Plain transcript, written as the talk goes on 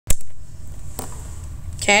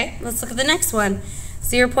Okay, let's look at the next one.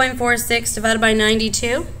 0.46 divided by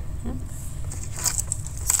 92.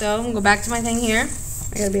 So I'm going to go back to my thing here.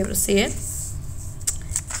 I got to be able to see it.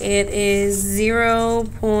 It is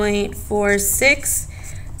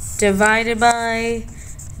 0.46 divided by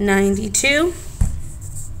 92.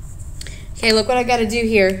 Okay, look what I got to do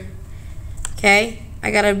here. Okay, I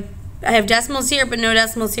have decimals here, but no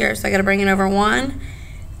decimals here, so I got to bring it over 1,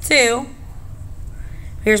 2.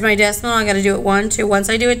 Here's my decimal. I got to do it 1, 2. Once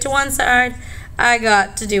I do it to one side, I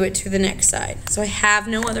got to do it to the next side. So I have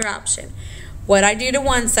no other option. What I do to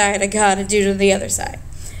one side, I got to do to the other side.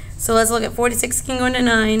 So let's look at 46 can go into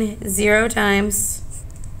 9. 0 times.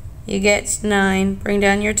 You get 9. Bring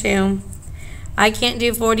down your 2. I can't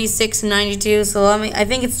do 46 and 92, so I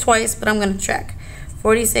think it's twice, but I'm going to check.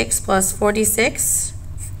 46 plus 46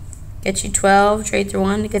 gets you 12. Trade through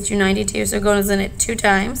 1 gets you 92. So it goes in it 2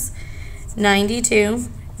 times. 92,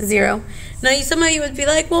 0. Now some of you would be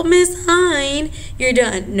like, well, Miss Hein, you're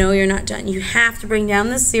done. No, you're not done. You have to bring down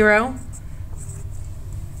this 0.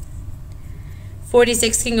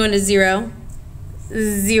 46 can go into 0.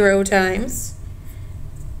 0 times.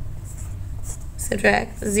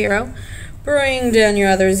 Subtract 0. Bring down your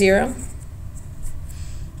other 0.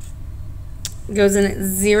 Goes in at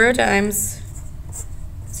 0 times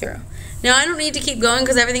 0. Now I don't need to keep going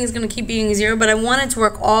because everything is going to keep being 0, but I want it to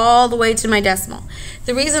work all the way to my decimal.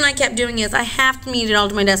 The reason I kept doing it is I have to meet it all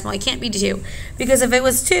to my decimal. I can't be 2. Because if it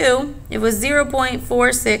was 2, it was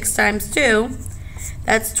 0.46 times 2.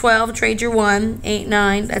 That's 12. Trade your 1. 8,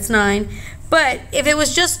 9. That's 9. But if it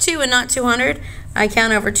was just 2 and not 200, I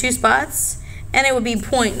count over 2 spots, and it would be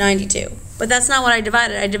 0.92. But that's not what I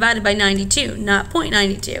divided. I divided by 92, not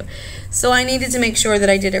 0.92. So I needed to make sure that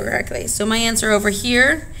I did it correctly. So my answer over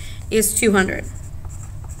here is 200.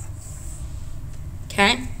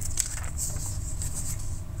 Okay?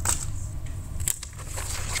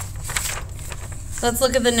 Let's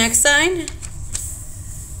look at the next side.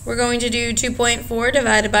 We're going to do 2.4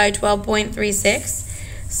 divided by 12.36.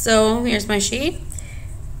 So here's my sheet.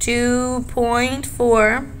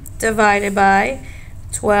 2.4 divided by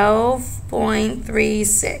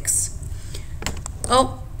 12.36.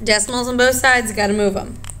 Oh, decimals on both sides, got to move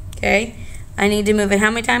them. Okay? I need to move it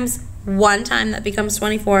how many times? 1 time. That becomes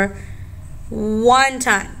 24. 1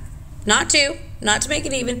 time. Not 2. Not to make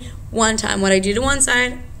it even. 1 time. What I do to one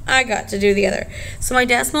side, I got to do the other. So my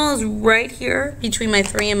decimal is right here between my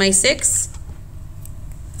 3 and my 6.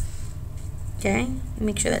 Okay.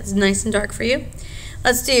 Make sure that's nice and dark for you.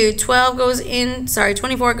 Let's do 24 goes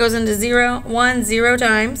into 0. 1, 0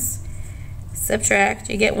 times. Subtract.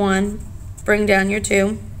 You get 1. Bring down your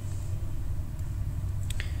 2.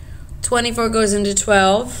 24 goes into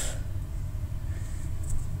 12.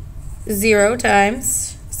 0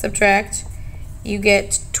 times. Subtract. You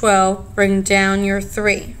get 12. Bring down your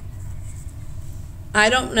 3. I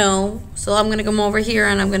don't know, so I'm going to come over here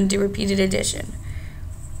and I'm going to do repeated addition.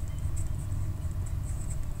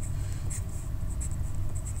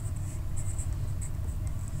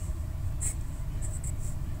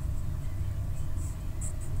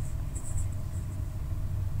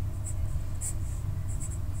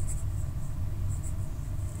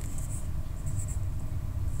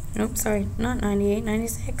 Nope, sorry, not 98,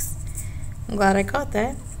 96. I'm glad I caught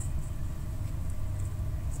that.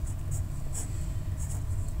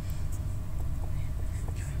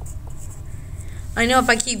 I know if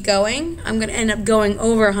I keep going, I'm going to end up going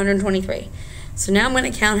over 123. So now I'm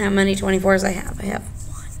going to count how many 24s I have. I have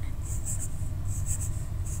 1.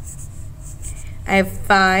 I have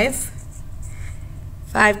 5.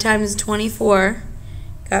 5 times 24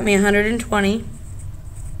 got me 120.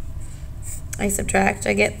 I subtract,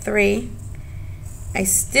 I get 3. I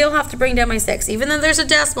still have to bring down my 6. Even though there's a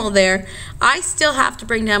decimal there, I still have to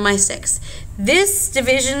bring down my 6. This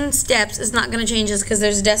division steps is not going to change just because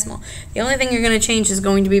there's a decimal. The only thing you're going to change is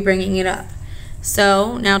going to be bringing it up.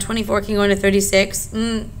 So now 24 can go into 36.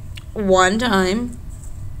 1 time.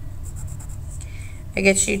 I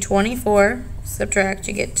get you 24. Subtract,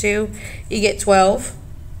 you get 2. You get 12.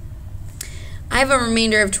 I have a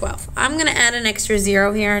remainder of 12. I'm going to add an extra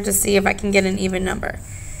 0 here to see if I can get an even number.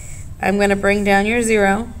 I'm going to bring down your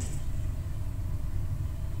 0.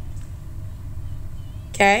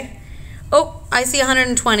 Okay. Oh, I see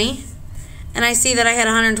 120. And I see that I had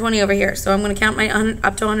 120 over here. So I'm going to count my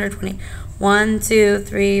up to 120. 1, 2,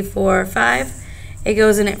 3, 4, 5. It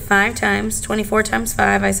goes in at 5 times. 24 times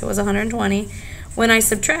 5, I said was 120. When I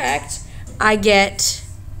subtract, I get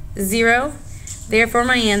 0. Therefore,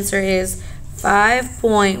 my answer is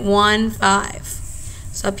 5.15.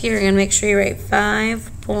 So up here, you're going to make sure you write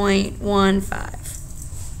 5.15.